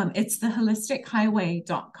do. It's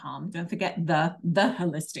theholistichighway.com. Don't forget the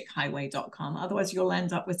holistichighway.com. Otherwise, you'll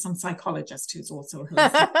end up with some psychologist who's also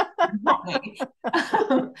holistic. Not me.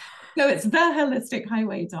 So it's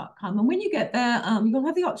theholistichighway.com. And when you get there, you'll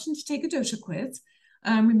have the option to take a dosha quiz.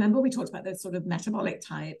 Remember, we talked about those sort of metabolic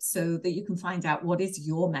types, so that you can find out what is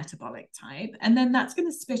your metabolic type. And then that's going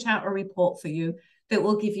to spit out a report for you that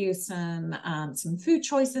will give you some food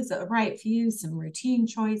choices that are right for you, some routine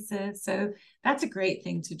choices. So that's a great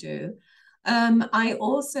thing to do. I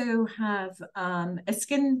also have a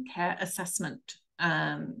skincare assessment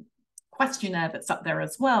questionnaire that's up there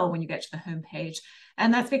as well when you get to the homepage.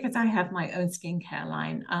 And that's because I have my own skincare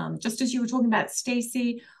line. Just as you were talking about,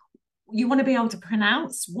 Stacey, you want to be able to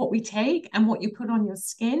pronounce what we take, and what you put on your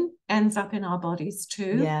skin ends up in our bodies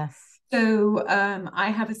too. Yes. So I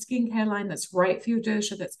have a skincare line that's right for your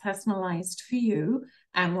dosha, that's personalized for you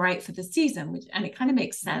and right for the season. And it kind of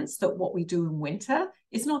makes sense that what we do in winter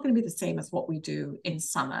is not going to be the same as what we do in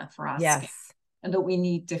summer for our skin, and that we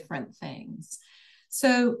need different things.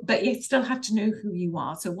 So, but you still have to know who you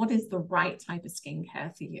are. So what is the right type of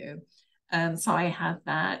skincare for you? So I have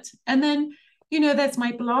that. And then, there's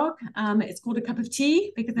my blog. It's called A Cup of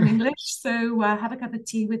Tea because I'm English. So have a cup of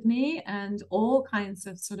tea with me, and all kinds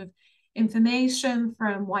of sort of information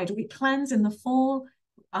from why do we cleanse in the fall.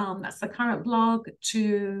 That's the current blog,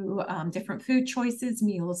 to different food choices,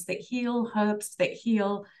 meals that heal, herbs that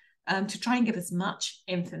heal, to try and give as much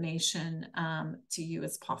information to you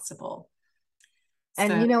as possible.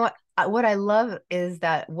 And you know what I love is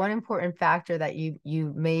that one important factor that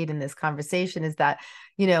you made in this conversation is that,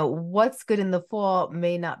 what's good in the fall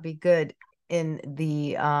may not be good in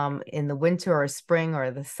the winter or spring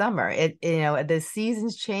or the summer. The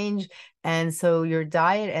seasons change, and so your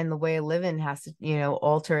diet and the way of living has to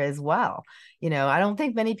alter as well. I don't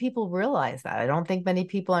think many people realize that. I don't think many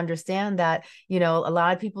people understand that. A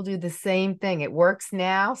lot of people do the same thing. It works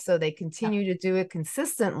now, so they continue to do it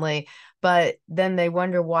consistently, but then they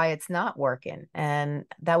wonder why it's not working. And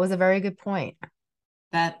that was a very good point.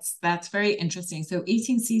 That's very interesting. So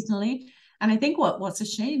eating seasonally. And I think what's a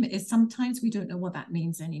shame is sometimes we don't know what that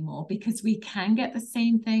means anymore, because we can get the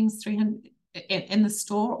same things 300 in the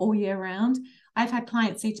store all year round. I've had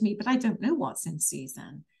clients say to me, but I don't know what's in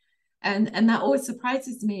season. And that always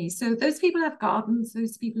surprises me. So those people have gardens,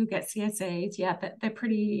 those people who get CSAs, they're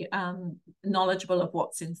pretty knowledgeable of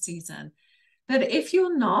what's in season. But if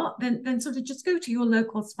you're not, then sort of just go to your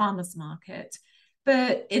local farmer's market.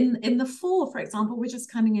 But in the fall, for example, we're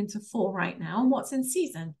just coming into fall right now. And what's in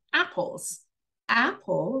season? Apples.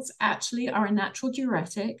 Apples actually are a natural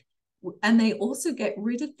diuretic, and they also get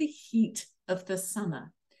rid of the heat of the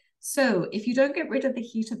summer. So if you don't get rid of the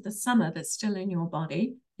heat of the summer that's still in your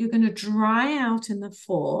body, you're going to dry out in the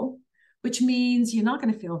fall, which means you're not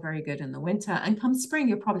going to feel very good in the winter. And come spring,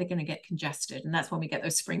 you're probably going to get congested. And that's when we get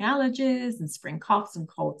those spring allergies and spring coughs and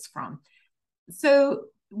colds from. So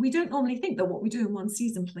we don't normally think that what we do in one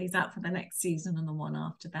season plays out for the next season and the one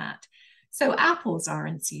after that. So apples are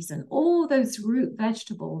in season. All those root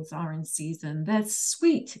vegetables are in season. They're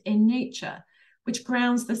sweet in nature, which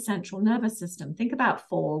grounds the central nervous system. Think about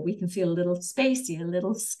fall. We can feel a little spacey, a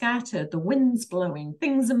little scattered. The wind's blowing.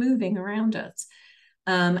 Things are moving around us.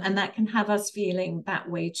 And that can have us feeling that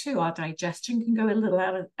way too. Our digestion can go a little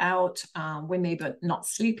out. We may be not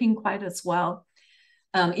sleeping quite as well.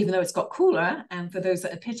 Even though it's got cooler. And for those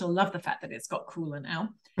that are pitch, will love the fact that it's got cooler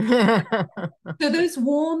now. So those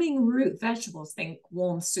warming root vegetables, think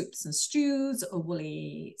warm soups and stews, a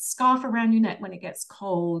woolly scarf around your neck when it gets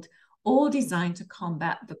cold, all designed to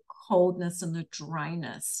combat the coldness and the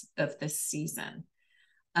dryness of this season.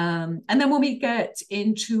 And then when we get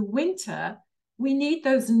into winter, we need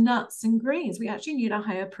those nuts and grains. We actually need a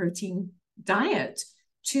higher protein diet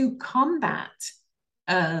to combat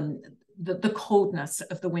the coldness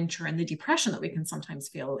of the winter and the depression that we can sometimes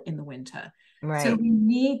feel in the winter. Right. So we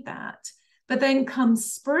need that. But then come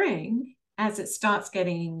spring, as it starts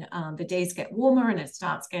getting, the days get warmer and it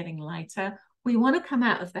starts getting lighter, we want to come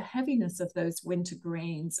out of the heaviness of those winter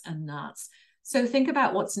grains and nuts. So think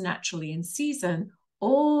about what's naturally in season,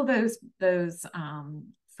 all those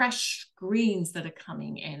fresh greens that are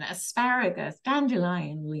coming in, asparagus,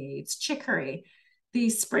 dandelion leaves, chicory.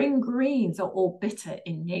 These spring greens are all bitter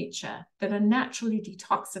in nature that are naturally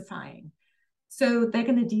detoxifying. So they're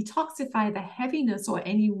going to detoxify the heaviness or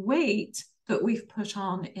any weight that we've put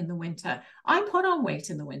on in the winter. I put on weight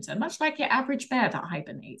in the winter, much like your average bear that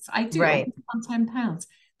hibernates. I do. Right. I put on 10 pounds.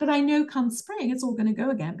 But I know come spring, it's all going to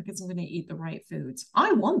go again because I'm going to eat the right foods.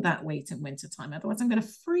 I want that weight in wintertime. Otherwise, I'm going to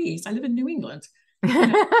freeze. I live in New England.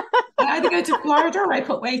 I either go to Florida or I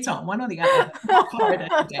put weight on, one or the other. Not Florida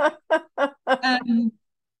today.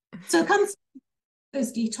 So comes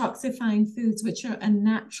those detoxifying foods, which are a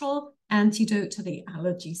natural antidote to the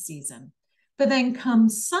allergy season. But then come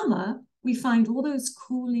summer, we find all those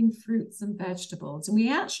cooling fruits and vegetables. And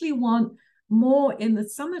we actually want more in the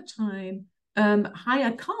summertime,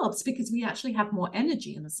 higher carbs, because we actually have more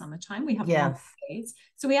energy in the summertime. We have more days.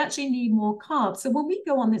 So we actually need more carbs. So when we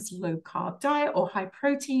go on this low carb diet or high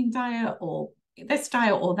protein diet or this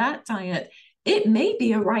diet or that diet, it may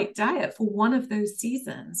be a right diet for one of those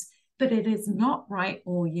seasons, but it is not right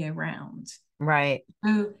all year round. Right.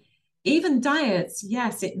 So even diets,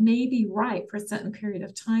 yes, it may be right for a certain period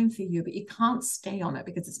of time for you, but you can't stay on it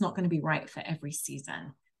because it's not going to be right for every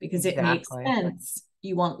season, because it makes sense.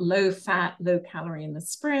 You want low fat, low calorie in the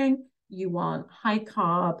spring. You want high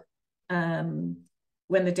carb when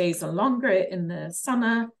the days are longer in the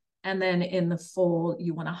summer. And then in the fall,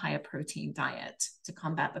 you want a higher protein diet to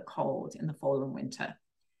combat the cold in the fall and winter.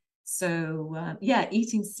 So yeah,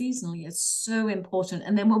 eating seasonally is so important.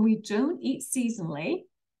 And then when we don't eat seasonally,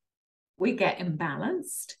 we get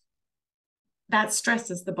imbalanced. That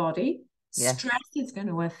stresses the body. Yes. Stress is going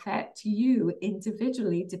to affect you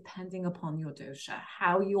individually depending upon your dosha.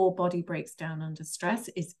 How your body breaks down under stress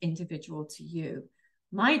is individual to you.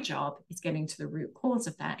 My job is getting to the root cause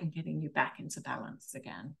of that and getting you back into balance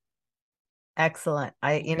again. Excellent.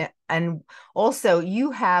 And also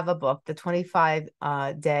you have a book, the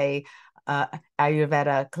 25-day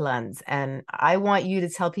Ayurveda cleanse. And I want you to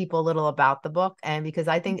tell people a little about the book, and because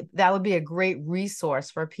I think that would be a great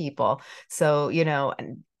resource for people. So,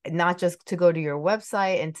 not just to go to your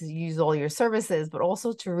website and to use all your services, but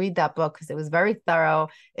also to read that book, because it was very thorough.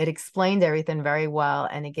 It explained everything very well,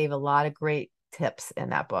 and it gave a lot of great tips in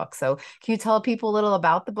that book. So can you tell people a little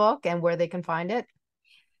about the book and where they can find it?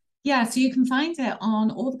 Yeah, so you can find it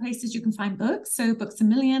on all the places you can find books. So Books A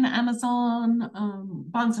Million, Amazon,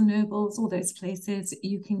 Barnes and Nobles, all those places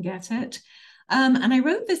you can get it. And I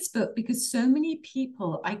wrote this book because so many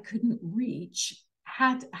people I couldn't reach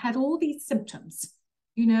had all these symptoms,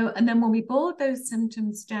 and then when we boiled those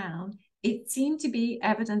symptoms down, it seemed to be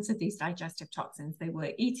evidence of these digestive toxins. They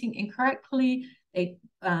were eating incorrectly,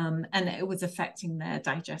 and it was affecting their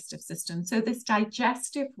digestive system. So this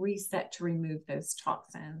digestive reset to remove those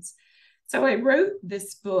toxins. So I wrote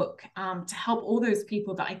this book to help all those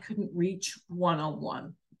people that I couldn't reach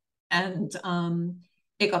one-on-one. And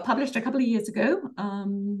it got published a couple of years ago.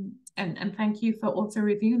 And thank you for also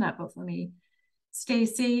reviewing that book for me,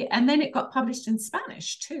 Stacey. And then it got published in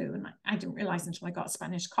Spanish too. And I didn't realize until I got a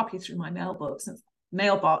Spanish copy through my mailbox, and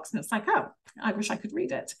it's like, oh, I wish I could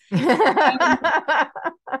read it.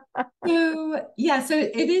 So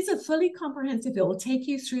it is a fully comprehensive. It will take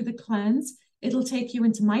you through the cleanse. It'll take you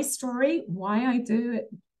into my story, why I do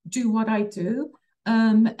what I do,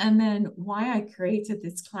 and then why I created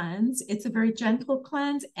this cleanse. It's a very gentle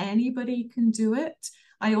cleanse. Anybody can do it.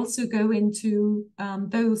 I also go into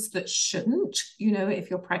those that shouldn't, if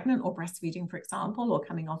you're pregnant or breastfeeding, for example, or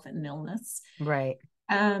coming off an illness. Right.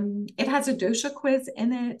 It has a dosha quiz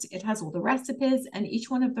in it. It has all the recipes, and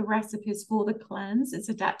each one of the recipes for the cleanse is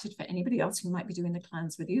adapted for anybody else who might be doing the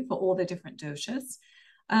cleanse with you for all the different doshas.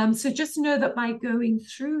 So just know that by going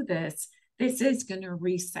through this is going to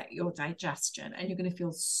reset your digestion, and you're going to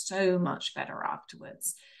feel so much better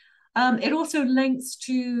afterwards. It also links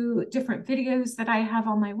to different videos that I have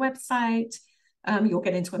on my website. You'll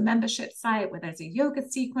get into a membership site where there's a yoga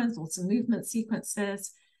sequence or some movement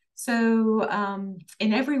sequences. So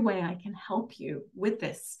in every way I can help you with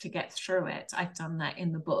this to get through it. I've done that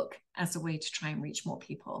in the book as a way to try and reach more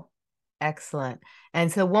people. Excellent.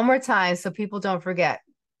 And so one more time, so people don't forget,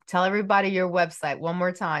 tell everybody your website one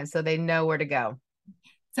more time so they know where to go.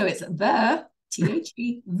 So it's the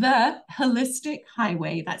Holistic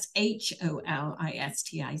Highway. That's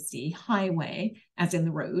HOLISTIC Highway, as in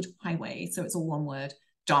the road, highway. So it's all one word,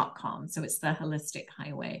 .com. So it's the Holistic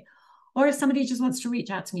Highway. Or if somebody just wants to reach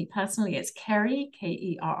out to me personally, it's Kerry,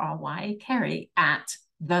 Kerry, Kerry at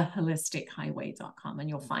theholistichighway.com, and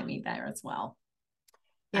you'll find me there as well.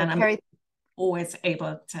 Yeah, and Kerry, I'm always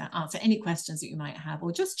able to answer any questions that you might have,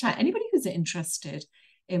 or just chat. Anybody who's interested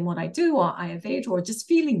in what I do, or Ayurveda, or just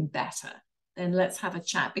feeling better, then let's have a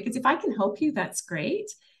chat. Because if I can help you, that's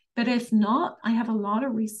great. But if not, I have a lot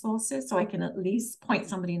of resources, so I can at least point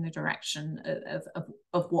somebody in the direction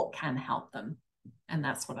of what can help them. And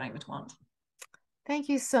that's what I would want. Thank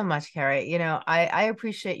you so much, Kerry. I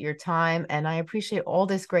appreciate your time, and I appreciate all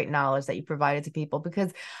this great knowledge that you provided to people,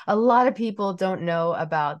 because a lot of people don't know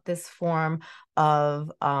about this form of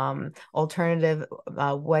alternative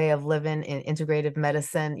way of living in integrative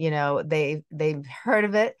medicine. They've heard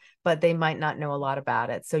of it, but they might not know a lot about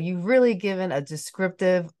it. So you've really given a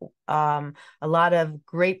descriptive, a lot of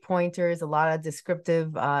great pointers, a lot of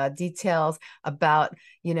descriptive details about,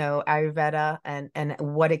 Ayurveda and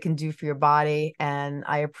what it can do for your body. And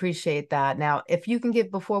I appreciate that. Now, if you can give,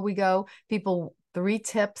 before we go, people 3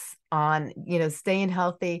 tips on, staying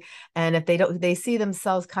healthy. And if they see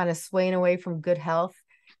themselves kind of swaying away from good health,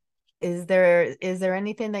 is there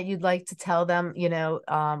anything that you'd like to tell them,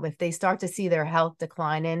 if they start to see their health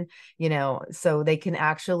declining, so they can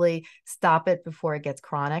actually stop it before it gets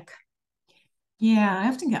chronic? Yeah, I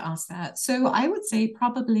often get asked that. So I would say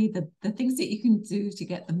probably the things that you can do to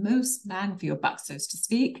get the most bang for your buck, so to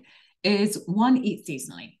speak, is one, eat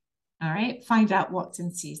seasonally. All right. Find out what's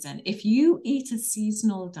in season. If you eat a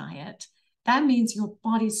seasonal diet, that means your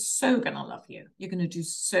body's so going to love you. You're going to do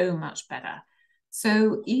so much better.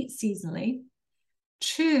 So eat seasonally.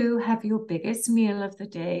 2, have your biggest meal of the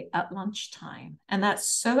day at lunchtime. And that's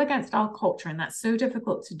so against our culture and that's so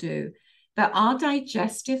difficult to do. But our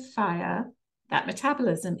digestive fire, that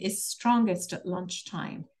metabolism, is strongest at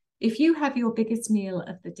lunchtime. If you have your biggest meal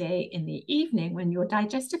of the day in the evening, when your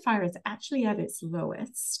digestive fire is actually at its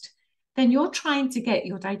lowest, then you're trying to get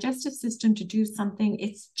your digestive system to do something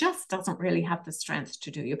it just doesn't really have the strength to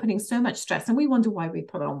do. You're putting so much stress, and we wonder why we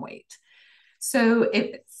put on weight. So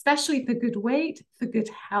especially for good weight, for good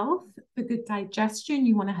health, for good digestion,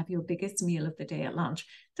 you want to have your biggest meal of the day at lunch.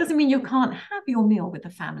 Doesn't mean you can't have your meal with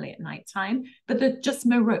the family at nighttime, but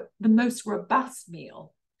the most robust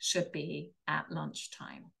meal should be at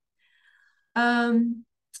lunchtime. And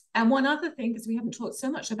one other thing, because we haven't talked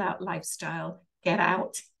so much about lifestyle, get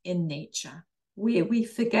out in nature. We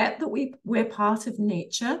forget that we're part of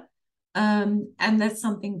nature, and there's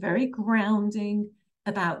something very grounding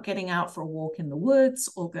about getting out for a walk in the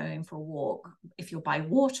woods or going for a walk if you're by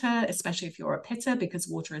water, especially if you're a pitta, because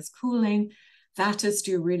water is cooling. Vatas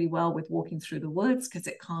do really well with walking through the woods because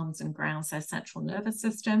it calms and grounds their central nervous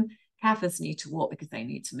system. Kaphas need to walk because they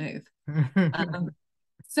need to move.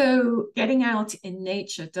 So getting out in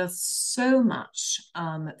nature does so much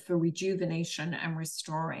for rejuvenation and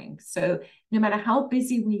restoring. So no matter how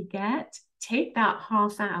busy we get, take that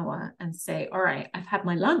half hour and say, all right, I've had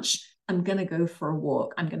my lunch. I'm going to go for a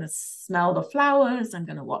walk. I'm going to smell the flowers. I'm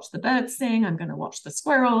going to watch the birds sing. I'm going to watch the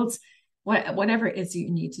squirrels, whatever it is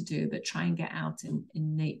you need to do, but try and get out in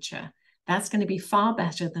nature. That's going to be far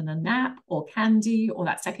better than a nap or candy or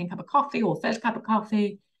that second cup of coffee or third cup of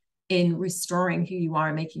coffee in restoring who you are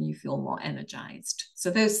and making you feel more energized. So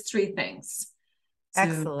those 3 things. So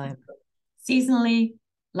Excellent. Seasonally,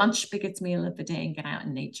 lunch, biggest meal of the day, and get out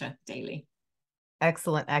in nature daily.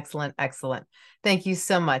 Excellent, excellent, excellent. Thank you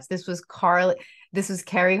so much. This was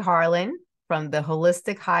Carrie Harlan from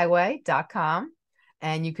theholistichighway.com.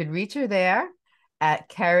 And you could reach her there at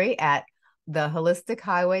Carrie at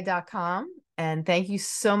theholistichighway.com. And thank you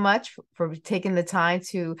so much for taking the time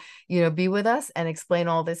to, be with us and explain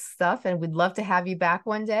all this stuff. And we'd love to have you back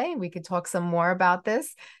one day and we could talk some more about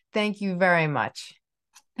this. Thank you very much.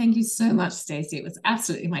 Thank you so much, Stacey. It was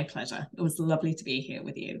absolutely my pleasure. It was lovely to be here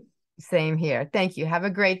with you. Same here. Thank you. Have a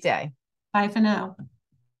great day. Bye for now.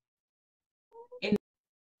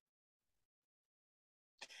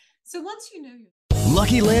 So once you know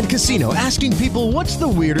Lucky Land Casino, asking people, what's the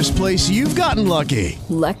weirdest place you've gotten lucky?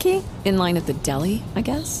 Lucky? In line at the deli, I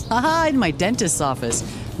guess? Aha, in my dentist's office.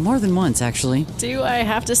 More than once, actually. Do I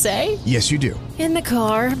have to say? Yes, you do. In the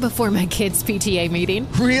car before my kids' PTA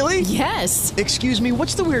meeting. Really? Yes. Excuse me,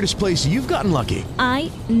 what's the weirdest place you've gotten lucky?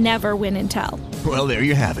 I never win and tell. Well, there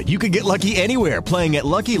you have it. You can get lucky anywhere, playing at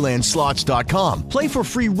LuckyLandSlots.com. Play for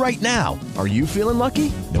free right now. Are you feeling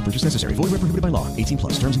lucky? No purchase necessary. Void where prohibited by law.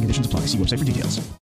 18+. Terms and conditions apply. See website for details.